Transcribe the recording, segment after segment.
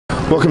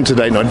Welcome to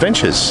Date Night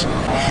Ventures.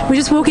 We're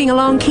just walking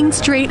along King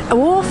Street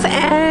Wharf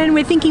and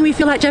we're thinking we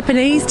feel like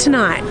Japanese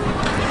tonight.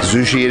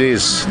 Zushi it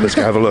is. Let's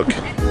go have a look.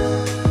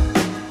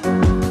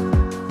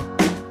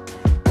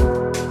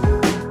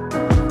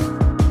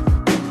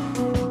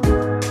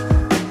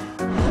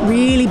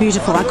 Really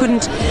beautiful. I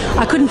couldn't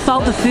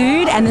fault the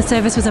food and the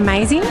service was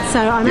amazing. So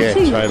I'm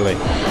actually... totally.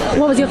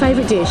 What was your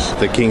favourite dish?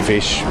 The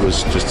kingfish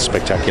was just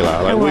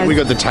spectacular. We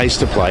got the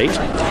taster plate.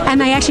 And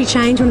they actually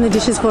changed one of the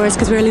dishes for us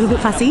because we're a little bit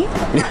fussy.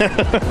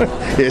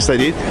 Yes, they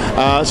did.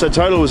 So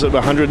total was at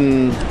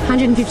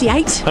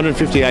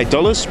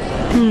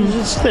 $158.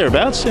 It's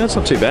thereabouts. Yeah, it's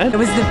not too bad. It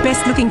was the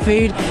best looking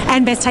food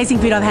and best tasting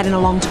food I've had in a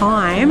long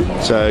time.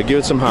 So give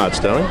it some hearts,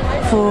 darling.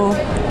 For...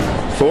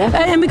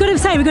 and we've got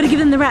to give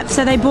them the wrap.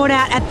 So they brought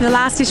out, at the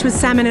last dish was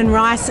salmon and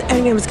rice,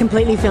 and it was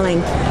completely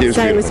filling.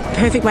 It was a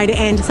perfect way to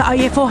end. So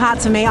 4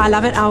 hearts for me. I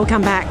love it. I will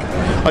come back.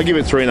 I give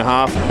it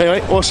 3.5.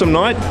 Anyway, awesome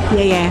night.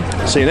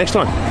 Yeah. See you next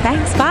time.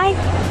 Thanks. Bye.